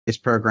space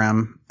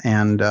program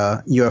and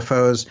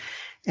UFOs,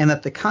 and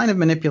that the kind of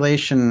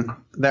manipulation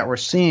that we're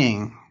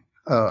seeing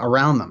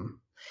around them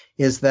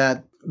is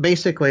that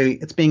basically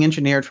it's being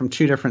engineered from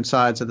two different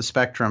sides of the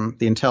spectrum,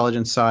 the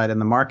intelligence side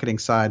and the marketing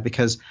side,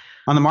 because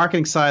on the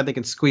marketing side, they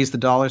can squeeze the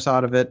dollars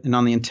out of it, and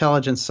on the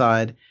intelligence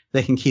side,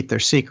 they can keep their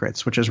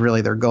secrets, which is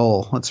really their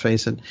goal, let's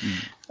face it.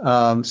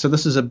 So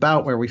this is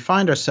about where we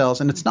find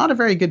ourselves, and it's not a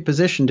very good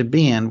position to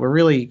be in. We're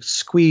really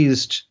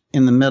squeezed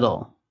in the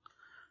middle,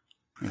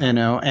 you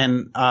know,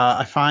 and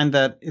I find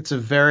that it's a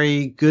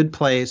very good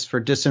place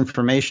for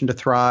disinformation to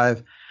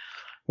thrive.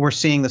 We're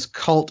seeing this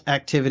cult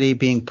activity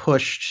being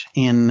pushed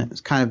in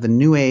kind of the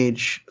New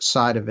Age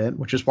side of it,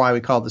 which is why we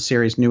call the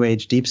series New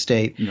Age Deep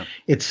State. Yeah.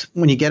 It's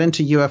when you get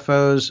into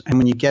UFOs and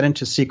when you get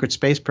into secret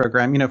space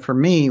program, you know, for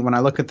me, when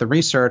I look at the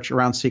research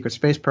around secret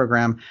space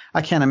program,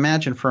 I can't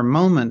imagine for a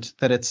moment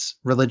that it's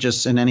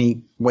religious in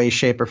any way,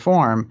 shape, or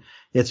form.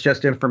 It's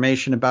just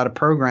information about a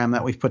program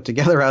that we've put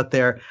together out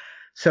there.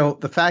 So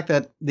the fact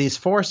that these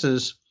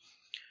forces,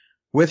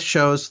 with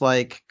shows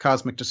like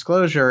Cosmic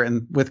Disclosure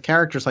and with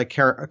characters like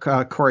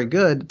Corey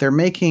Goode, they're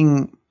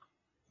making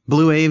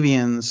blue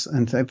avians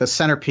and the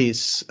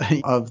centerpiece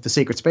of the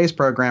secret space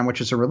program,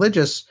 which is a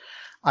religious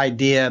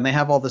idea. And they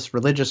have all this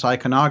religious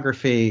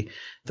iconography,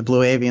 the blue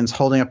avians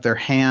holding up their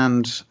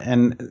hand.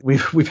 And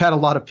we've had a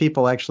lot of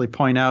people actually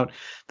point out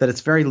that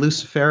it's very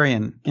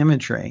Luciferian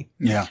imagery.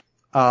 Yeah.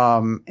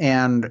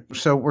 And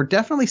so we're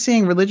definitely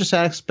seeing religious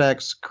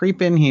aspects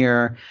creep in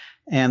here.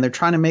 And they're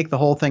trying to make the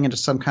whole thing into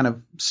some kind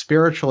of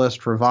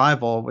spiritualist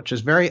revival, which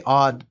is very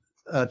odd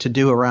to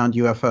do around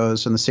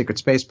UFOs and the secret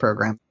space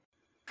program.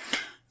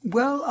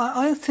 Well,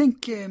 I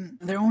think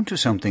they're onto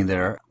something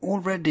there.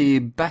 Already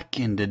back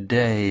in the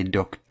day,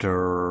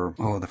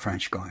 the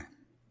French guy,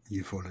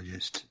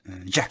 ufologist,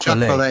 Jacques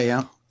Vallée,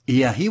 yeah.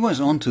 Yeah, he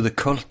was onto the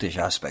cultish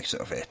aspects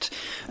of it.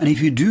 And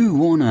if you do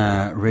want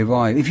to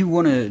revive, if you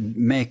want to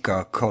make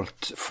a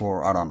cult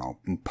for, I don't know,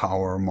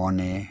 power,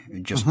 money,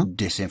 just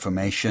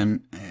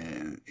disinformation,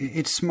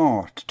 it's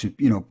smart to,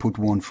 you know, put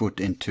one foot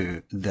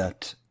into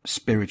that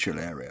spiritual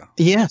area.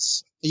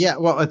 Yes. Yeah.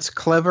 Well, it's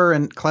clever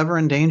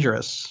and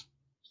dangerous.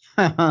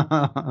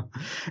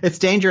 It's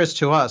dangerous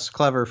to us,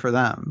 clever for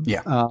them.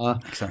 Yeah,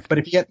 exactly. But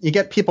if you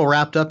get people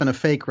wrapped up in a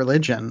fake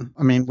religion,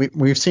 I mean,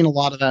 we've seen a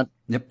lot of that.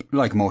 Yep,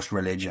 like most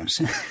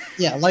religions.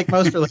 Yeah, like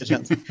most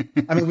religions.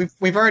 I mean,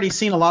 we've already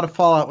seen a lot of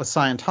fallout with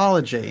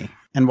Scientology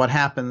and what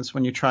happens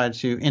when you try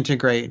to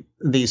integrate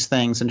these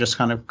things and just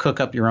kind of cook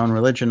up your own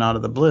religion out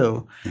of the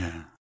blue.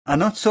 Yeah. And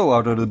not so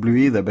out of the blue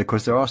either,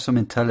 because there are some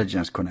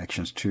intelligence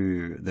connections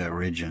to the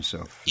origins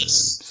of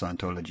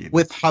Scientology.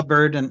 With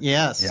Hubbard and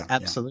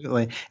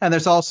absolutely. Yeah. And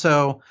there's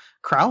also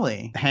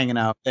Crowley hanging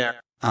out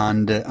there.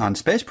 And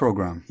Space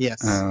Program.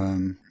 Yes.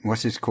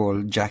 What's it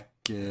called? Jack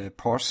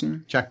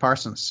Parsons? Jack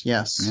Parsons,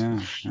 yes.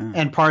 Yeah.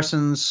 And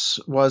Parsons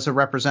was a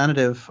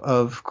representative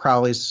of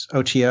Crowley's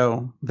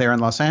OTO there in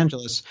Los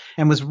Angeles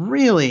and was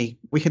really,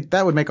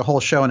 that would make a whole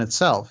show in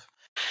itself.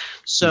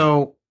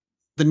 So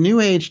the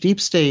New Age Deep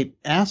State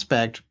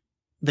aspect,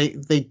 they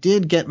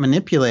did get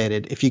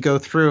manipulated. If you go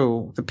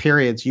through the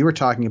periods you were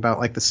talking about,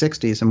 like the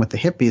 60s and with the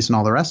hippies and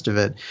all the rest of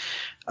it,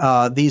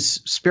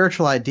 these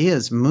spiritual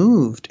ideas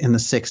moved in the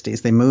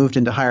 60s. They moved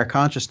into higher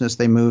consciousness.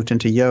 They moved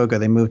into yoga.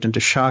 They moved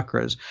into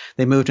chakras.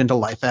 They moved into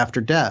life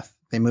after death.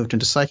 They moved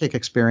into psychic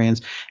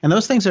experience. And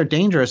those things are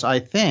dangerous, I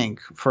think,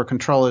 for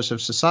controllers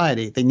of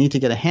society. They need to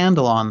get a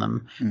handle on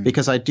them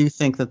because I do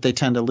think that they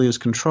tend to lose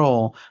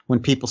control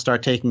when people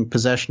start taking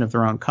possession of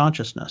their own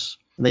consciousness.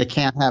 They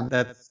can't have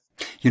that.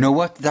 You know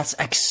what? That's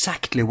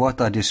exactly what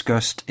I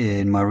discussed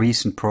in my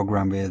recent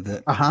program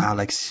with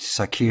Alex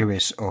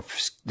Sakiris of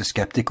the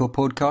Skeptical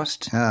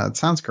podcast. Yeah, it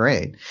sounds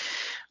great.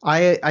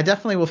 I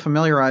definitely will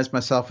familiarize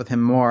myself with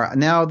him more.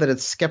 Now that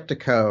it's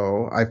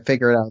Skeptico, I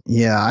figured out,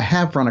 I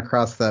have run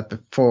across that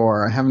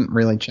before. I haven't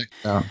really checked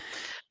it out.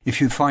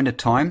 If you find a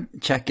time,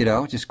 check it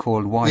out. It's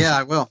called Why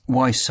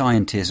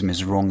Scientism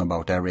is Wrong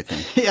About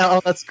Everything.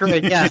 That's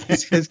great. Yeah.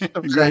 It's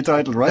great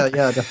title, right?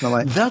 Yeah,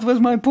 definitely. That was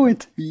my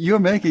point. You're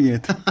making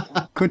it.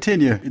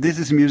 Continue. This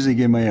is music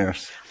in my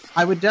ears.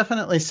 I would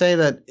definitely say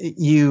that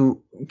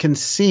you can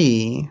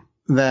see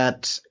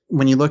that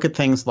when you look at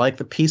things like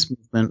the peace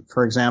movement,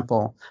 for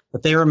example,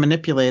 that they were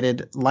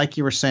manipulated, like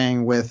you were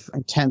saying, with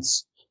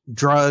intense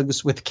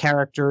drugs, with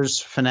characters,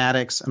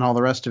 fanatics, and all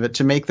the rest of it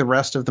to make the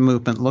rest of the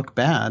movement look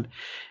bad.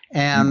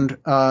 And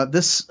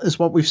this is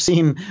what we've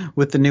seen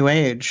with the New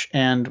Age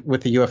and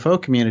with the UFO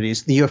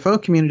communities. The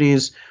UFO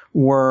communities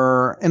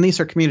were, and these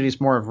are communities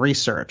more of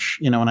research.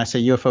 You know, when I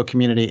say UFO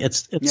community,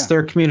 it's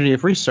their community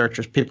of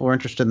researchers. People are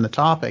interested in the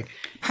topic.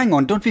 Hang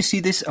on, don't we see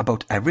this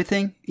about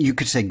everything? You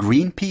could say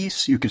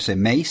Greenpeace, you could say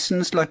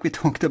Masons, like we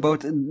talked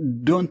about.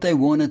 Don't they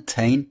want to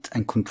taint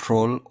and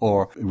control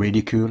or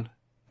ridicule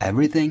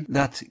everything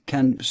that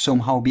can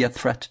somehow be a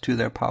threat to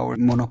their power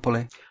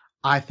monopoly?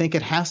 I think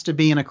it has to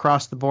be an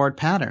across-the-board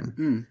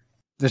pattern.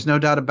 There's no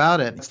doubt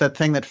about it. It's that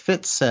thing that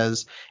Fitz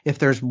says, if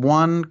there's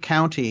one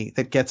county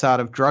that gets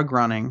out of drug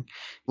running,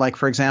 like,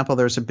 for example,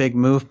 there's a big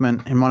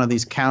movement in one of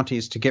these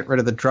counties to get rid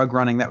of the drug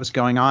running that was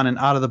going on. And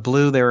out of the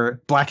blue,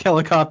 black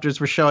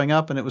helicopters were showing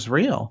up and it was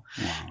real.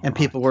 Wow, and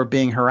people were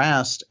being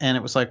harassed. And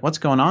it was like, what's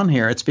going on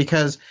here? It's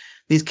because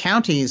these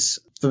counties,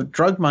 the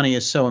drug money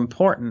is so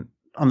important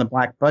on the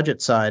black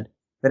budget side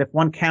that if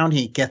one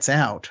county gets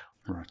out,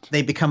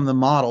 they become the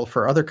model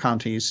for other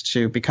counties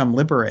to become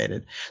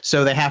liberated.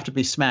 So they have to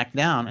be smacked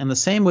down. And the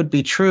same would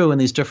be true in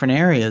these different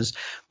areas.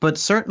 But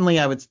certainly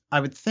I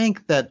would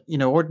think that,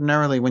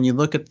 ordinarily when you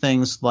look at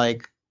things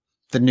like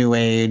the New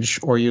Age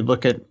or you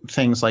look at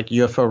things like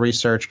UFO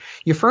research,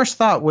 your first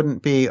thought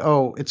wouldn't be,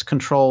 oh, it's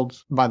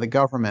controlled by the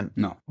government.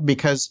 No.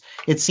 Because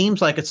it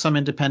seems like it's some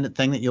independent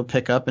thing that you'll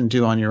pick up and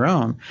do on your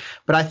own.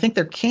 But I think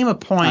there came a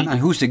point. And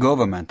who's the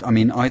government? I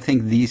mean, I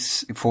think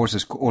these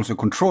forces also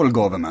control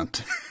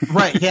government.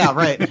 Right. Yeah,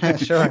 right.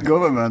 Sure.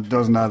 Government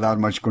doesn't have that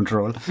much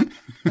control.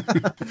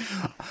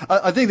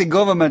 I think the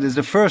government is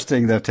the first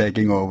thing they're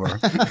taking over.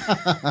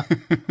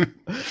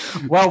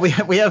 Well,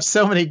 we have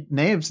so many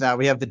names now.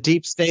 We have the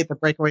deep state,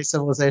 the breakaway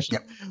civilization.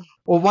 Yep.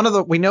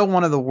 Well, we know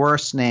one of the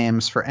worst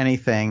names for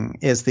anything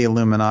is the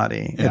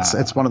Illuminati. Yeah.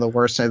 It's one of the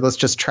worst names. Let's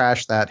just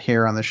trash that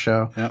here on the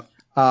show. Yeah.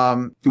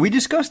 We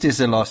discussed this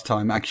the last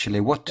time,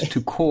 actually, what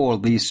to call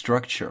these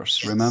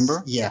structures,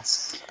 remember?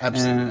 Yes,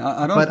 absolutely.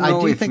 I don't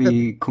know if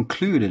we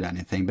concluded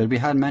anything, but we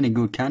had many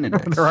good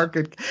candidates.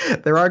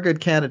 There are good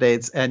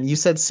candidates, and you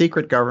said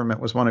secret government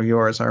was one of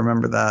yours. I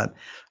remember that.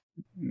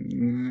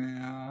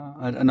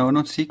 No,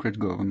 not secret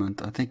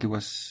government. I think it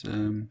was,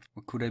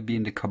 could it be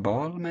in the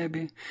cabal,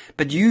 maybe?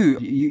 But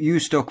you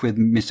stuck with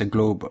Mr.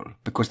 Global,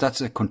 because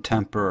that's a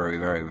contemporary,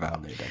 very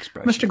valid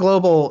expression. Mr.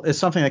 Global is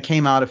something that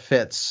came out of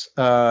Fitz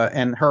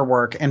and her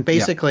work, and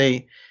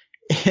basically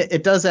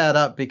it does add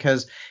up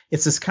because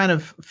it's this kind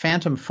of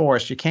phantom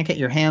force. You can't get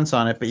your hands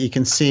on it, but you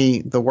can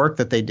see the work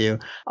that they do.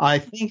 I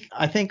think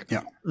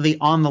the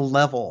on the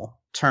level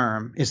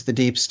term is the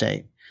deep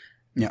state.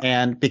 Yeah.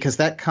 And because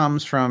that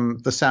comes from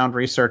the sound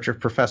researcher,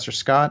 Professor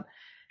Scott.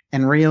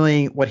 And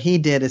really what he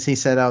did is he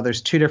said, oh,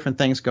 there's two different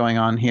things going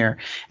on here.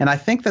 And I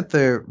think that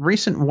the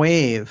recent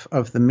wave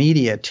of the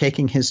media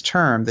taking his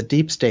term, the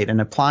deep state, and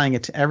applying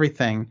it to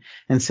everything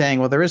and saying,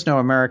 well, there is no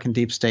American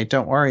deep state,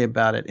 don't worry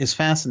about it, is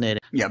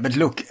fascinating. Yeah, but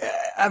look,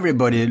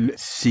 everybody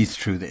sees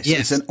through this. Yes.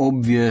 It's an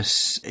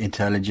obvious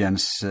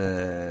intelligence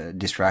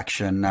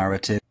distraction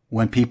narrative.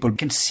 When people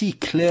can see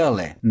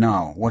clearly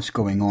now what's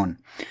going on.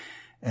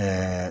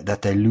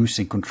 That they're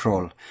losing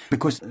control.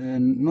 Because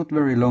not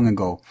very long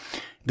ago,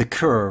 the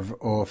curve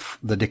of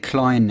the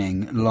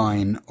declining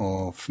line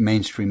of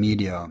mainstream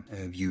media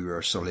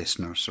viewers or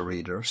listeners or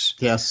readers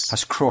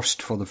has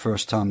crossed for the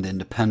first time the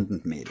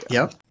independent media.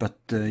 Yep. But,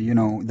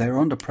 they're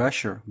under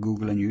pressure,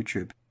 Google and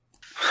YouTube.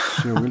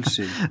 So we'll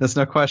see. There's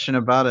no question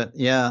about it.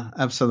 Yeah,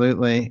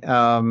 absolutely.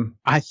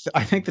 I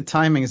think the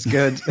timing is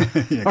good.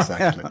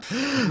 Exactly.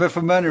 But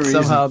for many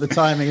reasons. Somehow the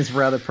timing is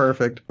rather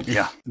perfect.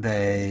 Yeah.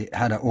 They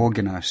had an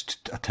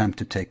organized attempt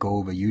to take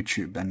over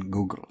YouTube and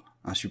Google,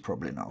 as you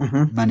probably know.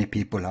 Mm-hmm. Many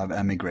people have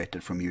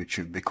emigrated from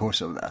YouTube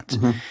because of that.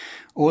 Mm-hmm.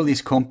 All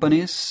these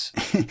companies,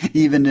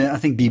 even I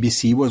think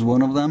BBC was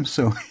one of them.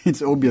 So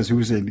it's obvious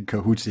who's in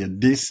cahoots here.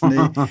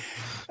 Disney.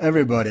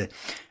 Everybody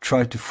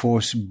tried to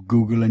force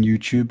Google and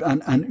YouTube,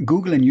 and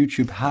Google and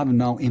YouTube have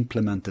now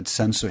implemented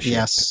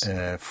censorship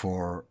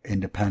for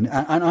independent.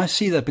 And I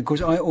see that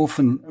because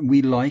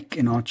we like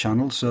in our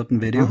channel certain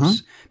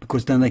videos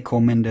because then they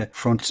come in the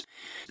front.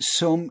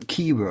 Some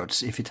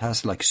keywords, if it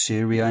has like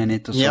Syria in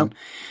it or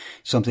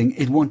something,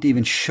 it won't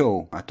even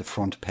show at the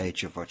front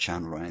page of our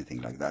channel or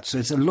anything like that. So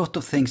it's a lot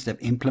of things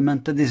they've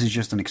implemented. This is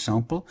just an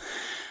example.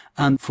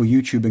 And for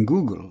YouTube and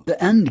Google,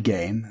 the end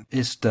game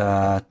is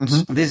that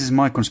this is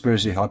my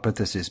conspiracy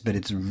hypothesis, but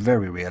it's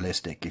very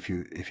realistic if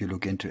you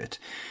look into it.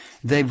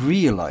 They've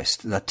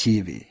realized that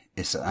TV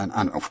is, and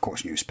of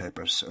course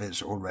newspapers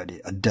is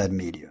already a dead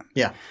medium.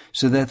 Yeah.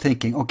 So they're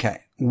thinking,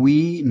 okay,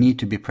 we need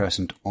to be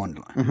present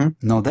online.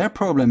 Mm-hmm. Now their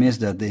problem is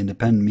that the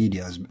independent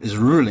media is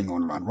ruling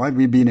online, right?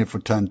 We've been here for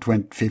 10,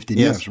 20, 15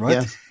 years, right?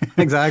 Yes,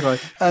 exactly.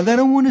 And they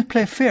don't want to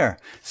play fair.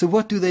 So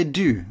what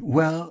do?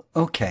 Well,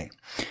 okay.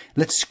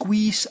 Let's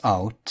squeeze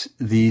out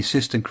the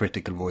system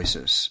critical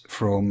voices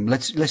from,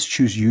 let's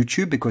choose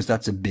YouTube because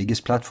that's the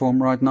biggest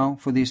platform right now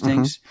for these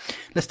things.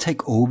 Let's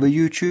take over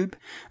YouTube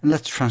and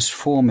let's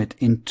transform it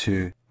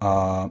into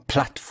a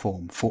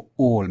platform for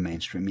all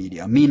mainstream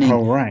media.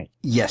 Meaning,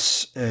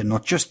 yes,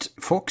 not just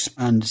Fox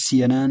and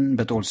CNN,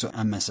 but also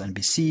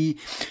MSNBC,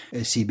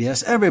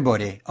 CBS,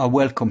 everybody are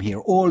welcome here.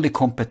 All the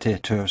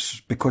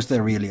competitors, because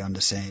they're really on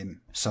the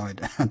same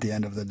side at the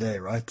end of the day,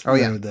 right? Oh,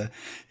 yeah.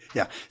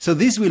 Yeah. So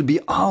this will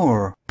be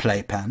our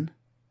playpen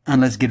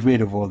and let's get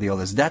rid of all the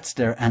others. That's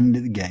their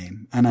end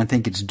game. And I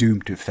think it's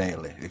doomed to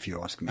fail, if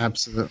you ask me.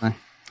 Absolutely.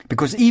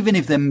 Because even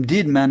if they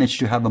did manage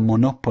to have a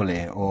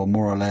monopoly or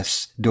more or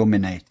less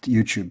dominate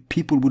YouTube,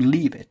 people would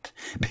leave it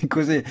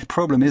because the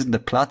problem isn't the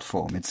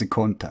platform, it's the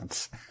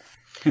contents.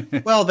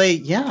 Well,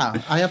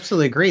 I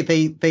absolutely agree.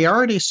 They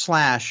already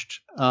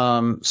slashed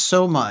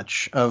so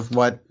much of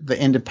what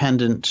the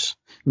independent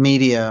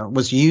media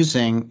was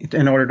using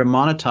in order to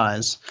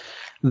monetize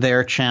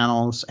their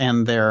channels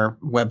and their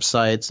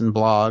websites and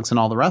blogs and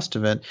all the rest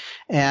of it.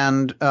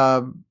 And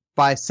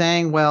by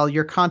saying, well,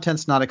 your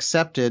content's not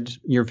accepted,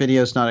 your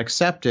video's not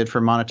accepted for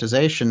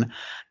monetization,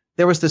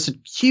 there was this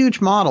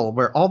huge model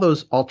where all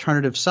those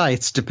alternative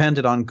sites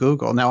depended on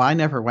Google. Now, I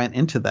never went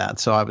into that,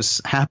 so I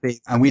was happy.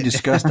 And we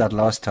discussed that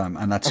last time,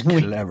 and that's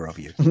clever of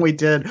you. We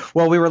did.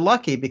 Well, we were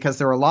lucky because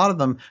there were a lot of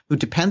them who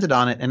depended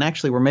on it and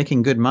actually were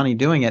making good money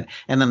doing it,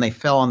 and then they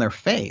fell on their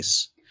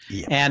face.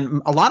 Yep.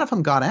 And a lot of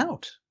them got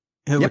out.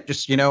 Who yep.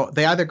 just,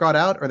 they either got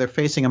out or they're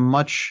facing a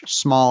much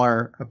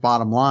smaller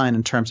bottom line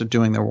in terms of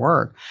doing their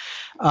work.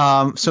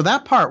 So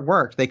that part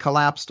worked. They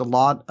collapsed a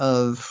lot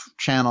of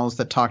channels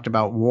that talked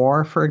about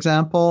war, for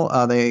example.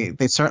 They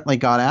certainly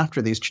got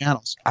after these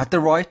channels. At the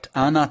right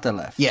and at the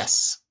left.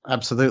 Yes,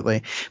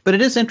 absolutely. But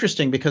it is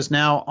interesting because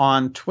now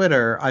on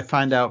Twitter, I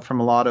find out from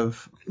a lot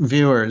of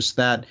viewers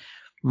that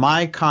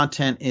my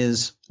content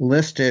is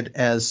listed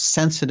as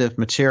sensitive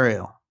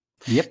material.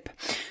 Yep.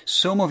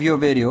 Some of your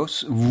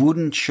videos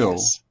wouldn't show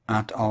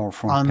at our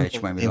front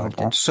page when we liked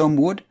it. Some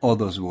would,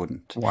 others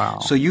wouldn't. Wow.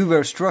 So you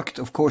were struck,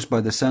 of course, by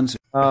the censor.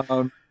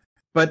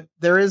 But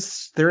there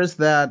is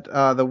that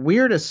the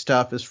weirdest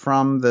stuff is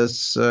from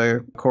this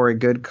Corey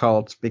Goode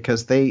cult,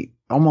 because they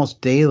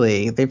almost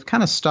daily, they've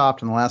kind of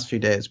stopped in the last few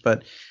days,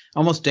 but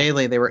almost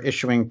daily they were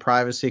issuing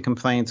privacy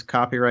complaints,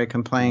 copyright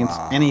complaints,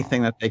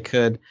 anything that they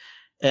could.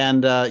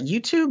 And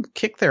YouTube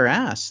kicked their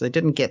ass. They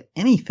didn't get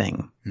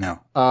anything. No.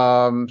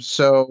 And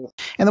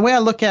the way I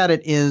look at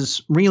it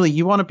is really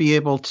you want to be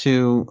able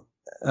to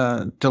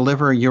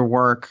deliver your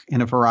work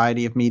in a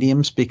variety of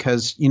mediums,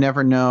 because you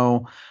never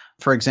know.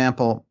 For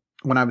example,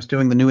 when I was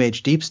doing the New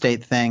Age Deep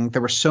State thing,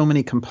 there were so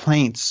many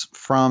complaints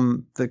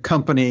from the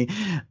company,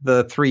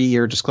 the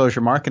 3-year disclosure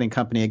marketing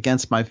company,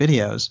 against my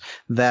videos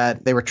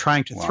that they were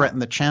trying to threaten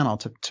the channel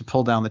to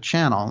pull down the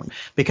channel,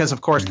 because of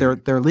course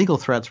their legal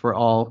threats were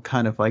all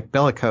kind of like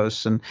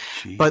bellicose.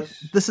 But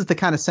this is the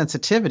kind of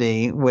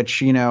sensitivity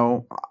which, I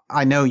know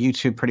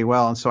YouTube pretty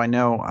well, and so I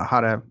know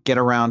how to get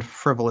around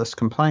frivolous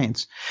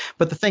complaints.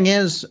 But the thing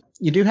is,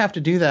 you do have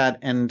to do that,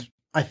 and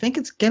I think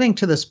it's getting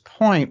to this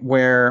point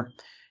where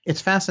it's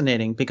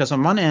fascinating, because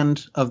on one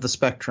end of the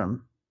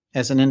spectrum,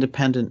 as an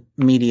independent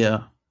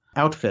media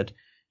outfit,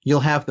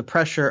 you'll have the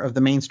pressure of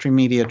the mainstream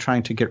media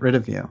trying to get rid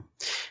of you.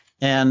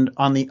 And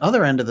on the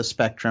other end of the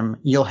spectrum,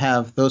 you'll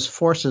have those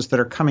forces that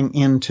are coming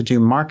in to do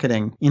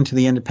marketing into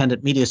the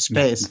independent media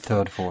space.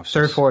 Third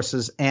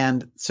forces.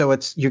 And so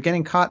you're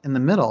getting caught in the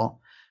middle.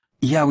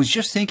 Yeah, I was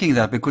just thinking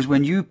that, because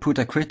when you put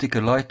a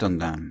critical light on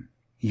them,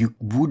 you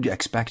would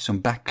expect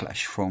some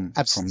backlash from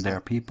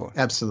their people.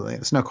 Absolutely.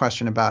 There's no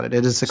question about it.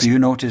 It is. So you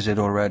notice it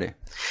already?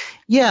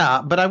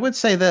 Yeah, but I would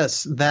say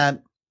this,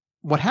 that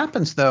what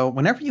happens, though,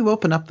 whenever you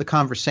open up the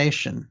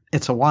conversation,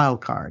 it's a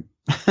wild card.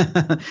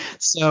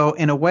 So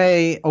in a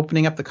way,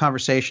 opening up the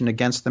conversation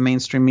against the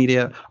mainstream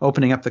media,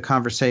 opening up the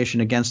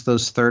conversation against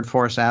those third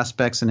force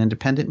aspects in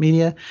independent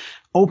media,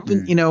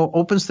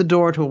 opens the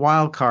door to a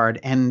wild card,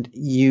 and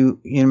you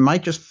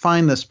might just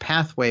find this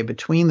pathway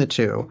between the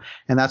two,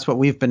 and that's what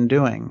we've been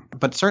doing.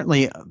 But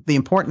certainly the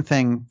important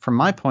thing from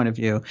my point of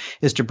view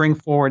is to bring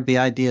forward the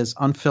ideas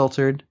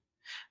unfiltered,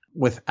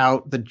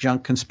 without the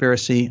junk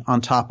conspiracy on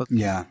top of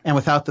it, and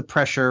without the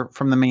pressure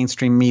from the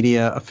mainstream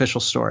media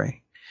official story.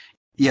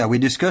 Yeah, we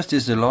discussed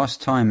this the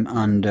last time,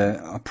 and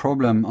a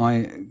problem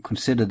I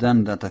consider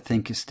then that I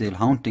think is still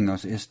haunting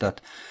us is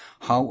that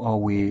how are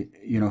we,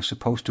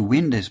 supposed to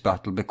win this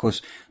battle?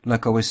 Because,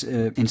 like I was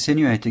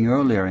insinuating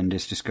earlier in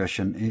this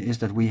discussion, is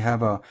that we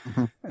have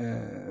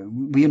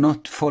we are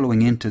not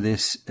following into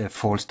this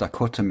false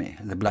dichotomy,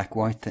 the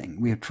black-white thing.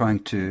 We are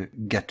trying to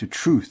get to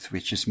truth,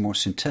 which is more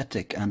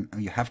synthetic, and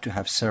you have to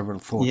have several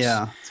thoughts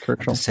at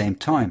the same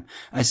time.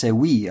 I say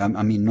we, I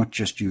mean not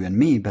just you and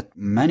me, but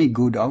many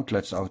good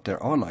outlets out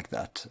there are like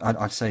that.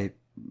 I'd say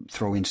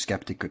throw in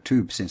Skeptical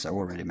too, since I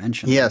already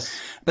mentioned. Yes.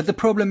 But the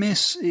problem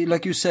is,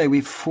 like you say,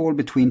 we fall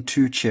between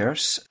two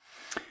chairs,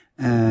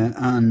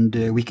 and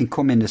we can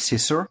come in the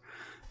scissor.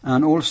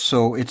 And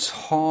also, it's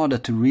harder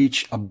to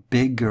reach a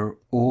bigger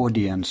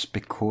audience,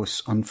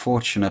 because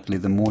unfortunately,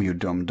 the more you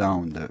dumb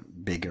down, the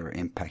bigger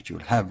impact you'll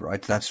have,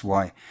 right? That's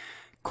why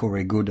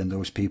Corey Goode and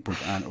those people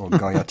or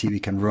Gaia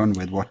TV can run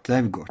with what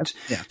they've got.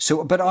 Yeah.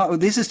 So, but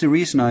this is the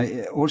reason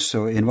I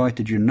also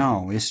invited you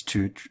now, is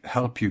to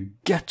help you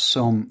get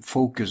some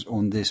focus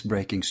on this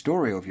breaking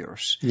story of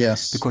yours.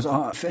 Yes. Because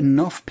if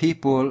enough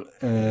people,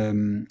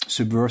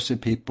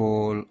 subversive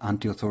people,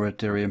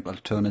 anti-authoritarian,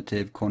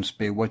 alternative,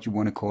 conspiracy, what you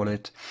want to call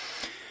it,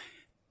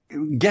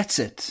 gets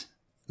it,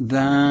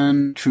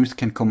 then truth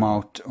can come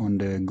out on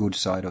the good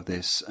side of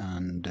this,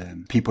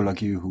 and people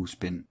like you who's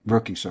been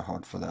working so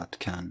hard for that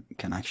can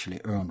actually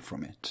earn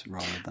from it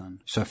rather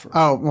than suffer.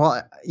 Oh,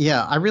 well,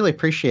 yeah, I really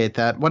appreciate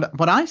that.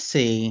 What I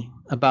see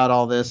about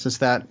all this is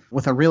that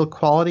with a real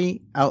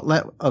quality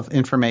outlet of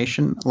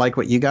information like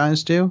what you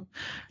guys do,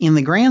 in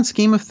the grand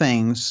scheme of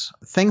things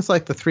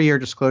like the 3-year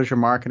disclosure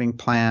marketing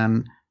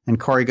plan and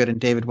Corey Goode and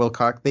David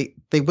Wilcock,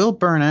 they will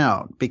burn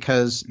out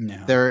because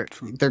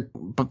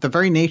but the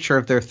very nature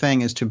of their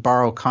thing is to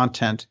borrow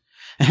content,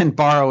 and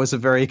borrow is a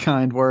very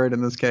kind word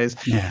in this case.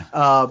 Yeah.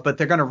 But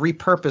they're going to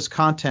repurpose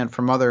content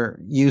from other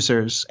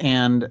users,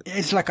 and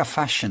it's like a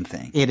fashion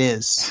thing. It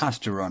is. It has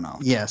to run out.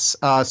 Yes.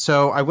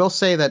 So I will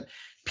say that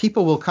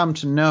people will come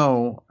to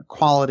know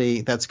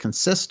quality that's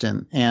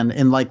consistent, and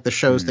in like the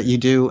shows that you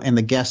do and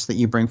the guests that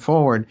you bring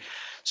forward.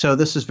 So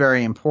this is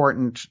very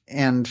important.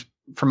 And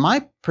from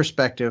my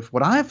perspective,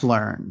 what I've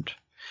learned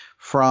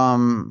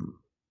from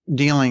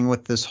dealing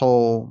with this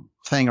whole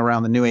thing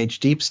around the New Age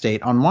deep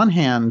state, on one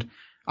hand,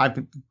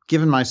 I've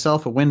given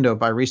myself a window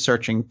by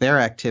researching their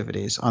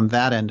activities on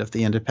that end of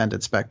the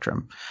independent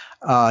spectrum,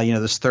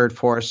 this third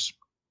force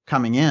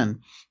coming in.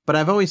 But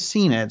I've always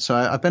seen it, so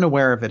I've been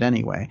aware of it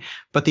anyway.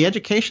 But the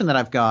education that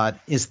I've got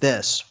is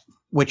this,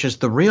 which is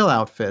the real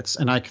outfits,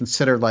 and I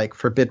consider like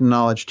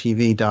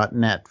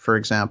ForbiddenKnowledgeTV.net, for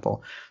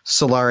example,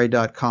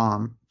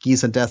 Solari.com,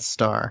 Giza Death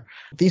Star.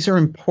 These are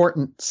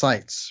important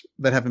sites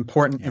that have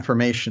important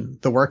information,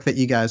 the work that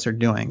you guys are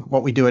doing,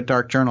 what we do at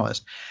Dark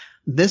Journalist.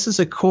 This is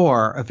a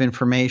core of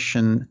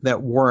information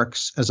that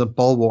works as a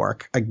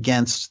bulwark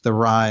against the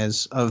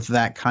rise of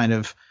that kind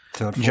of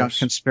junk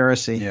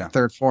conspiracy,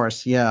 third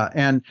force. Yeah.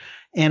 And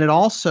it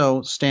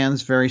also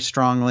stands very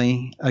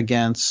strongly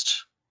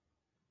against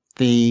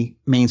the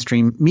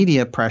mainstream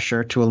media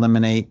pressure to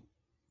eliminate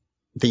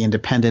the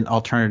independent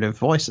alternative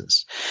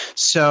voices.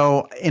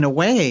 So in a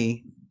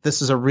way,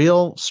 this is a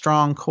real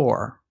strong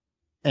core.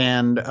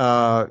 And,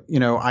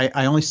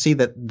 I only see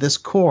that this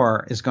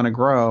core is going to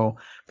grow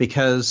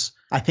because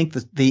I think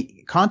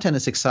the content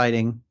is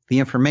exciting. The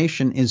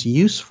information is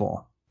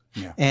useful.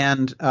 Yeah.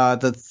 And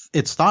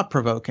it's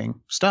thought-provoking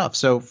stuff.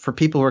 So for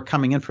people who are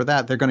coming in for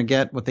that, they're going to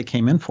get what they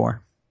came in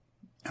for.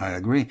 I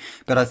agree.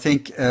 But I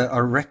think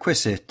a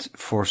requisite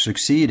for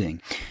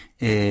succeeding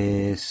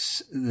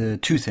is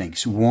two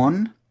things.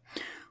 One,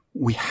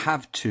 we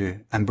have to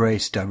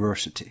embrace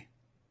diversity.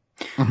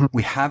 Mm-hmm.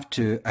 We have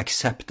to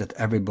accept that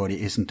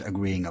everybody isn't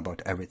agreeing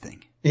about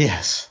everything.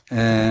 Yes.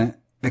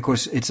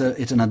 Because it's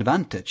an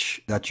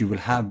advantage that you will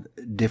have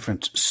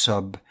different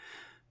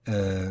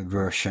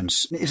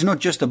versions. It's not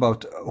just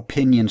about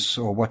opinions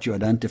or what you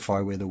identify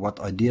with or what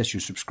ideas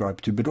you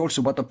subscribe to, but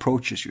also what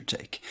approaches you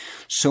take.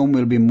 Some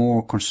will be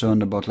more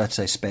concerned about, let's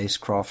say,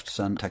 spacecrafts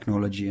and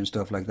technology and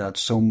stuff like that.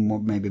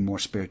 Some maybe more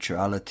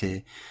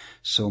spirituality.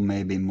 Some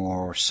maybe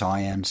more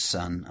science.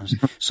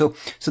 So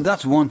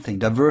that's one thing.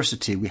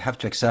 Diversity, we have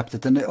to accept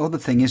it. And the other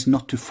thing is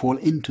not to fall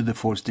into the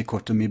false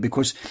dichotomy,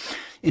 because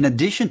in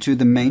addition to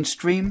the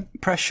mainstream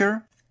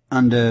pressure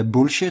and the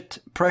bullshit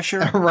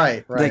pressure,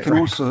 they can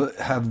also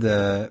have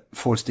the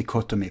false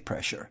dichotomy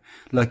pressure,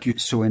 like you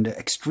saw in the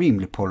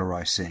extremely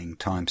polarizing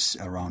times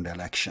around the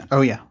election.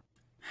 Oh, yeah.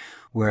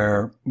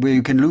 Where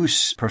you can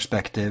lose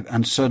perspective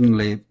and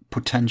suddenly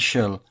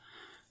potential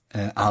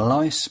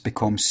allies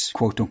becomes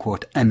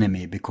quote-unquote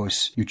enemy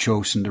because you've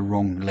chosen the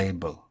wrong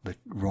label, the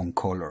wrong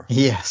color,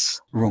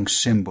 wrong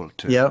symbol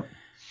to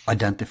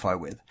identify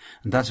with.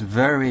 And that's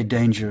very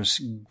dangerous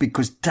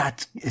because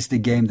that is the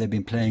game they've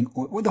been playing.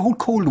 Well, the whole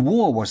Cold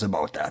War was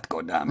about that,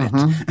 goddammit.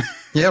 Mm-hmm.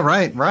 Yeah,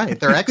 right.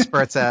 They're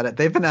experts at it.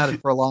 They've been at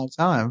it for a long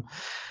time.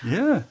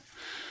 Yeah.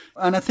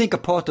 And I think a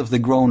part of the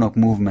grown-up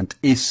movement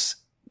is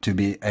to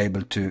be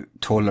able to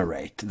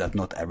tolerate that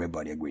not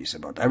everybody agrees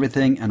about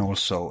everything, and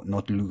also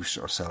not lose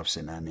ourselves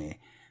in any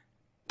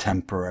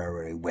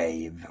temporary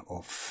wave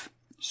of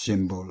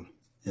symbol.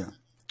 Yeah.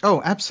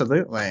 Oh,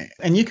 absolutely.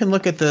 And you can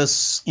look at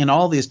this in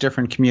all these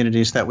different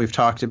communities that we've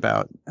talked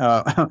about,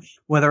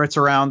 whether it's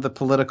around the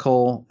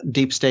political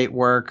deep state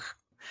work.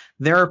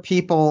 There are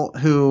people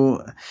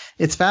who,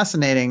 it's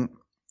fascinating.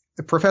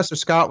 Professor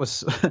Scott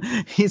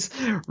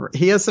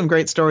he has some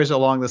great stories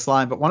along this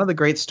line, but one of the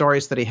great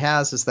stories that he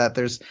has is that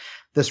there's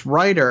this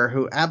writer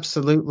who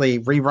absolutely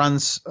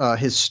reruns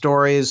his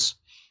stories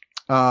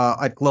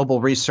at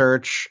Global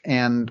Research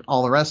and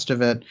all the rest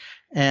of it.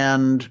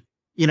 And,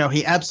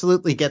 he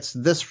absolutely gets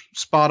this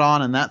spot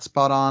on and that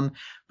spot on.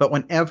 But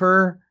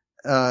whenever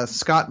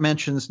Scott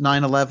mentions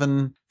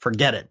 9/11,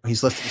 forget it.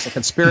 He's listed as a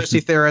conspiracy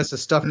theorist.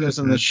 His stuff goes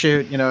in the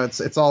chute.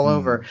 It's all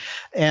over.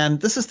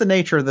 And this is the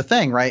nature of the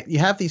thing, right? You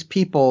have these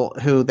people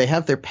who they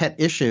have their pet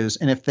issues,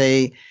 and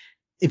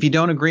if you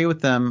don't agree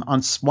with them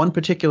on one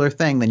particular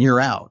thing, then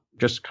you're out.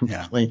 Just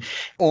completely. Yeah.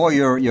 Or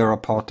you're a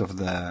part of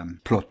the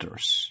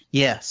plotters.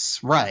 Yes,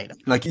 right.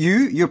 Like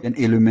you're an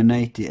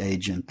Illuminati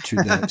agent to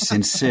the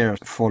sincere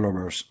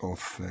followers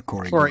of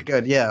Corey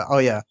Goode. Yeah. Oh,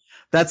 yeah.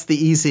 That's the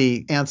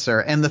easy answer.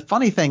 And the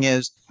funny thing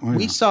is,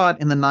 we saw it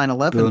in the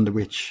 9/11. Burn the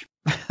witch.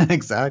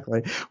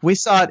 Exactly. We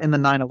saw it in the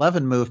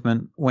 9/11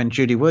 movement when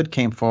Judy Wood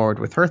came forward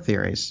with her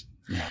theories.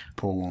 Yeah,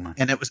 poor woman.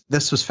 And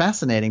this was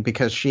fascinating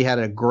because she had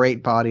a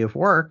great body of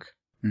work.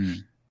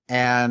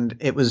 And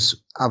it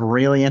was a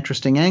really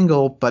interesting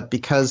angle, but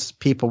because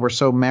people were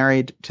so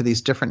married to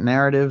these different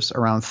narratives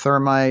around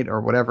thermite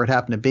or whatever it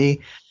happened to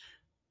be,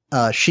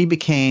 she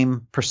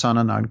became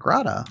persona non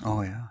grata.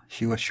 Oh, yeah.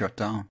 She was shut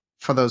down.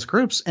 For those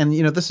groups. And,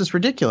 this is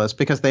ridiculous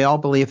because they all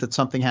believe that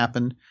something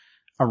happened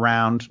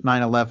around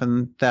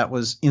 9/11 that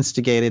was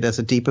instigated as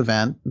a deep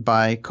event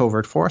by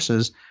covert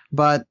forces.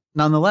 But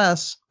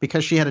nonetheless,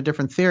 because she had a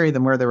different theory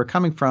than where they were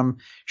coming from,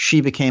 she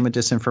became a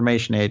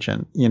disinformation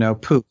agent,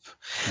 poof.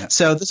 Yeah.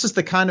 So this is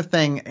the kind of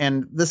thing,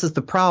 and this is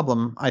the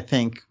problem, I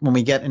think, when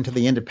we get into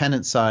the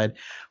independent side,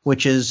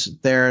 which is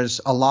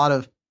there's a lot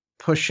of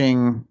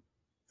pushing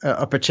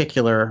a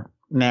particular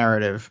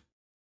narrative.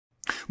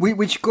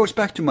 Which goes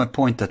back to my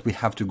point that we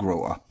have to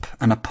grow up.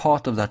 And a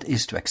part of that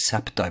is to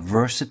accept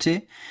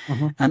diversity.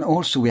 And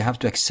also we have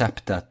to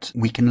accept that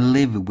we can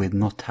live with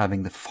not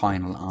having the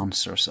final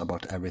answers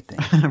about everything.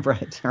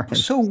 Right.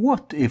 So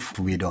what if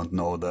we don't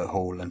know the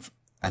whole and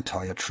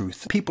entire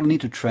truth? People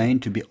need to train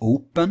to be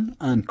open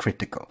and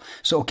critical.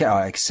 So, okay,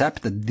 I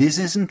accept that this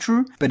isn't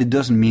true, but it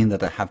doesn't mean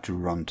that I have to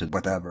run to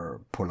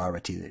whatever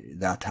polarity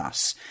that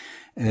has.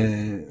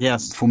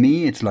 Yes. For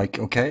me, it's like,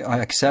 okay, I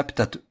accept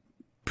that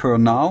per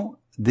now,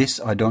 this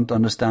I don't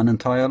understand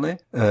entirely,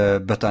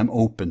 but I'm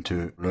open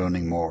to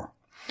learning more.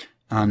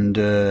 And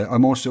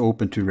I'm also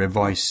open to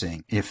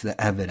revising if the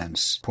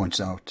evidence points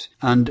out.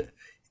 And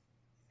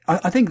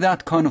I think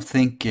that kind of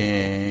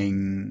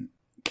thinking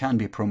can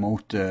be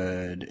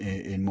promoted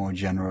in more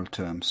general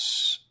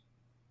terms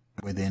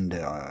within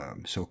the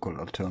so-called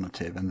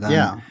alternative. And then,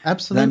 yeah,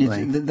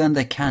 absolutely. Then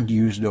they can't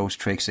use those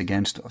tricks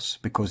against us,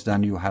 because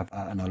then you have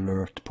an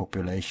alert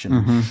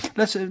population.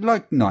 Let's say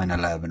like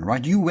 9/11,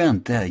 right? You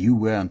weren't there. You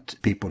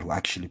weren't people who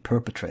actually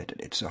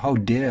perpetrated it. So how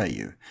dare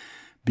you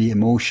be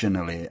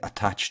emotionally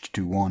attached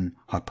to one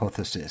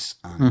hypothesis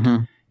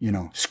and,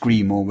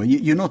 scream over.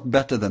 You're not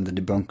better than the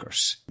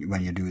debunkers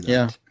when you do that.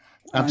 Yeah.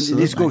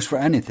 Absolutely. And this goes for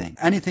anything.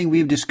 Anything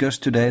we've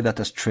discussed today that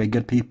has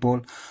triggered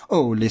people.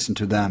 Oh, listen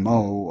to them.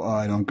 Oh,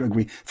 I don't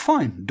agree.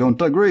 Fine, don't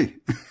agree.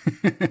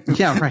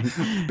 Yeah, right.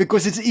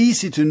 Because it's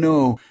easy to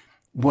know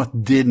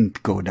what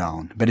didn't go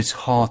down, but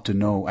it's hard to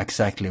know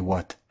exactly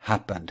what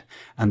happened.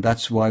 And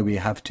that's why we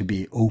have to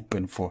be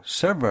open for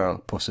several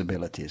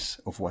possibilities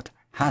of what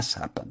has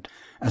happened,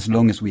 as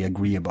long as we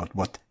agree about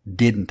what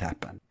didn't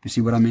happen. You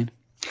see what I mean?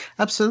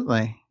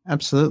 Absolutely.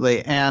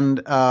 Absolutely. And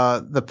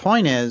the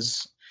point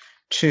is,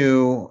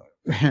 to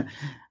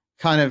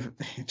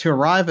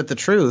arrive at the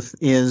truth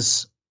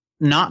is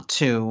not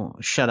to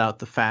shut out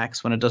the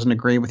facts when it doesn't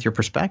agree with your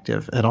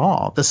perspective at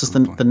all. This is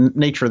the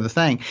nature of the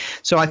thing.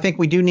 So I think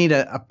we do need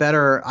a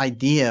better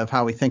idea of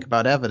how we think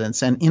about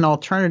evidence. And in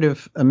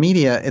alternative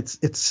media,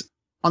 it's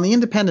on the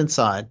independent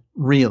side,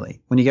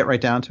 really, when you get right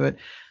down to it,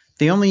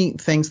 the only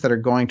things that are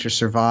going to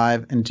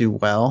survive and do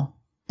well,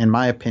 in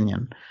my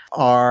opinion,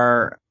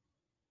 are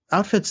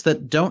outfits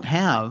that don't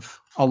have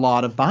a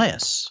lot of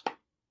bias.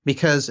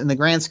 Because in the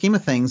grand scheme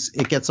of things,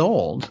 it gets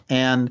old.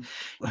 And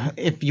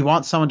if you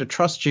want someone to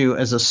trust you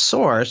as a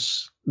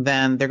source,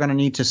 then they're going to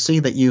need to see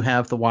that you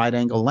have the wide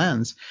angle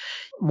lens.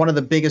 One of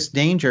the biggest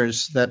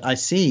dangers that I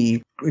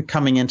see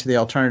coming into the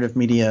alternative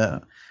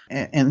media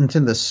and into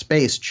the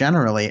space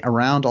generally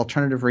around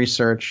alternative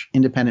research,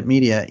 independent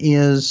media,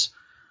 is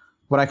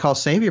what I call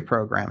savior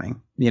programming,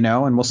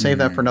 and we'll save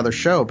that for another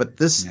show. But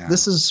this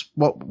is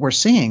what we're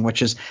seeing,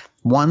 which is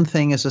one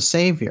thing is a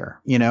savior,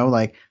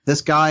 like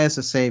this guy is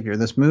a savior,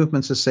 this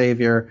movement's a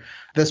savior,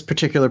 this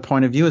particular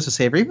point of view is a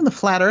savior. Even the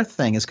flat earth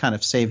thing is kind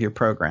of savior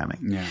programming.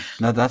 Yeah.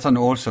 Now that's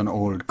also an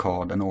old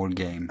card, an old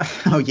game.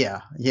 Oh,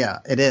 yeah. Yeah,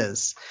 it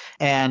is.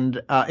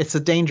 And it's a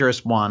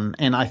dangerous one.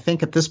 And I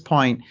think at this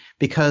point,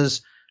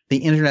 because the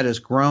internet has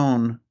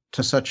grown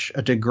to such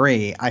a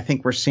degree, I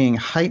think we're seeing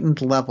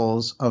heightened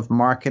levels of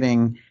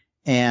marketing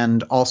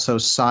and also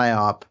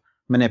psyop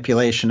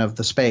manipulation of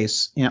the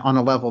space on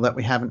a level that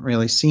we haven't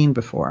really seen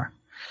before.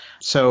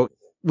 So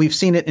we've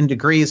seen it in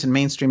degrees in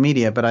mainstream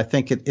media, but I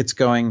think it's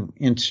going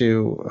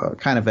into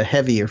kind of a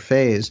heavier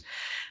phase.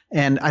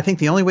 And I think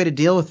the only way to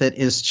deal with it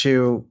is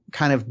to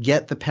kind of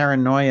get the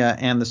paranoia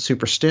and the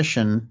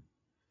superstition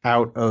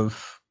out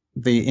of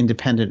the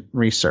independent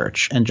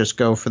research and just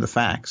go for the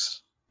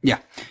facts. Yeah,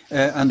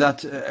 and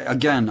that,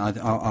 again,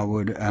 I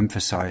would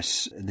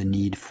emphasize the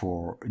need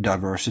for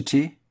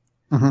diversity.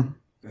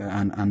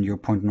 And your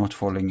point not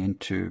falling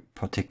into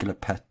particular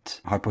pet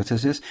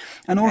hypothesis.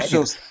 And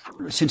also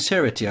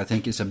sincerity, I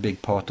think, is a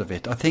big part of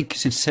it. I think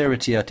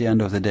sincerity at the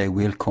end of the day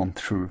will come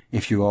through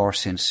if you are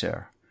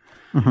sincere.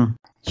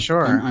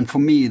 Sure. And for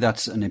me,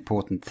 that's an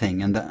important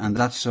thing. And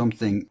that's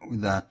something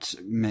that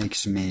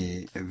makes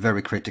me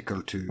very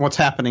critical to what's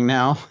happening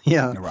now.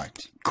 Yeah. Right.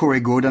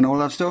 Goode and all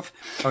that stuff.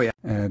 Oh,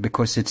 yeah.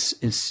 Because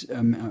it's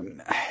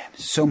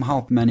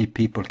somehow many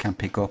people can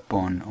pick up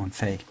on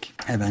fake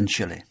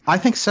eventually. I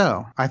think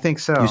so.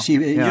 You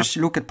see, just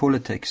look at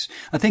politics.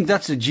 I think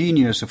that's the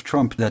genius of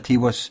Trump, that he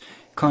was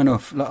kind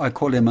of, I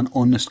call him an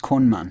honest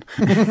con man.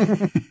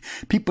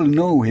 People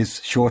know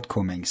his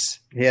shortcomings.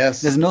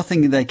 Yes. There's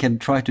nothing they can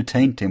try to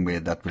taint him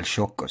with that will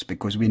shock us,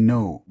 because we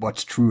know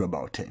what's true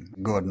about him.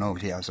 God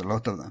knows he has a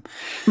lot of them.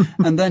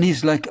 And then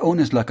he's like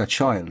honest like a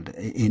child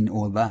in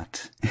all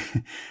that.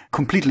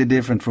 Completely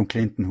different from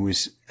Clinton, who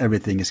is,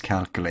 everything is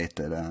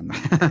calculated and,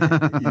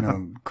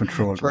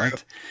 controlled,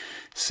 right?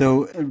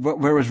 So,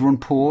 whereas Ron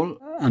Paul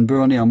and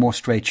Bernie are more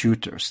straight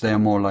shooters. They are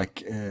more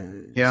like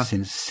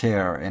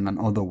sincere in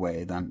another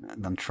way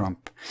than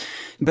Trump.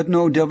 But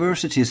no,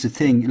 diversity is the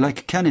thing.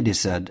 Like Kennedy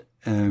said,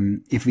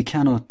 if we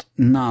cannot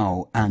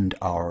now end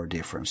our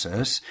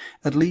differences,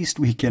 at least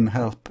we can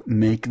help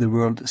make the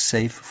world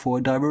safe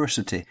for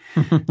diversity.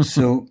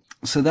 So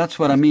that's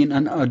what I mean.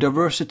 And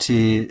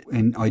diversity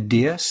in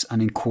ideas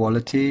and in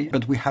quality,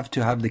 but we have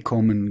to have the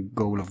common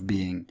goal of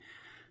being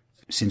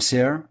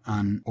sincere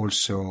and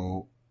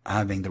also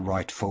having the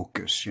right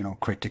focus,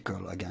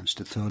 critical against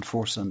the third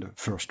force and the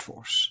first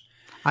force.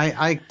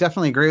 I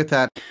definitely agree with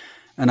that.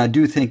 And I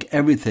do think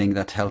everything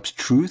that helps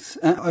truth,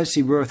 I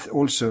see worth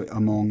also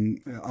among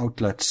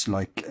outlets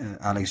like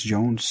Alex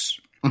Jones.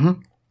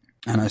 Mm-hmm.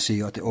 And I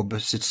see at the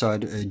opposite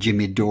side,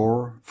 Jimmy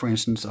Dore, for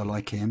instance, I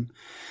like him.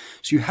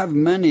 So you have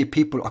many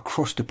people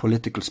across the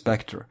political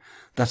spectrum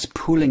that's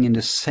pulling in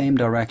the same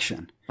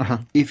direction. Uh-huh.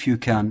 If you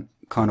can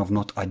kind of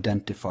not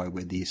identify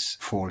with these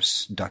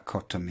false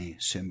dichotomy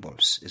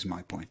symbols, is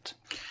my point.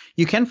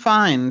 You can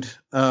find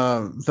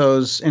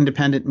those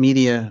independent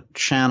media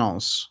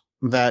channels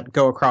that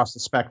go across the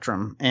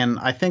spectrum, and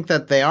I think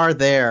that they are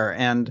there.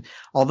 And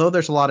although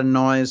there's a lot of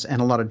noise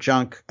and a lot of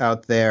junk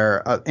out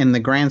there, in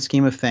the grand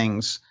scheme of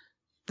things,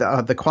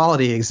 the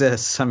quality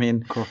exists. I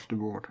mean, across the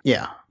board.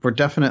 Yeah, we're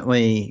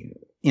definitely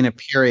in a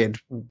period.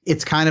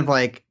 It's kind of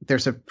like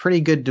there's a pretty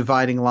good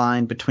dividing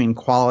line between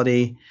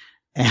quality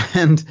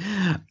and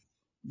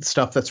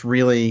stuff that's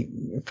really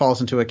falls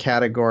into a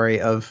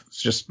category of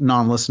just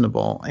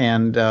non-listenable.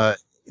 And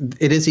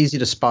it is easy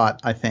to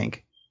spot, I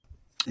think.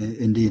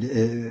 Indeed.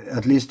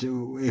 At least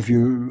if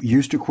you're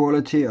used to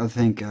quality, I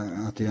think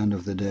at the end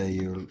of the day,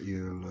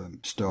 you'll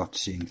start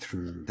seeing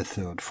through the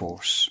third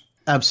force.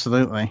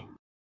 Absolutely.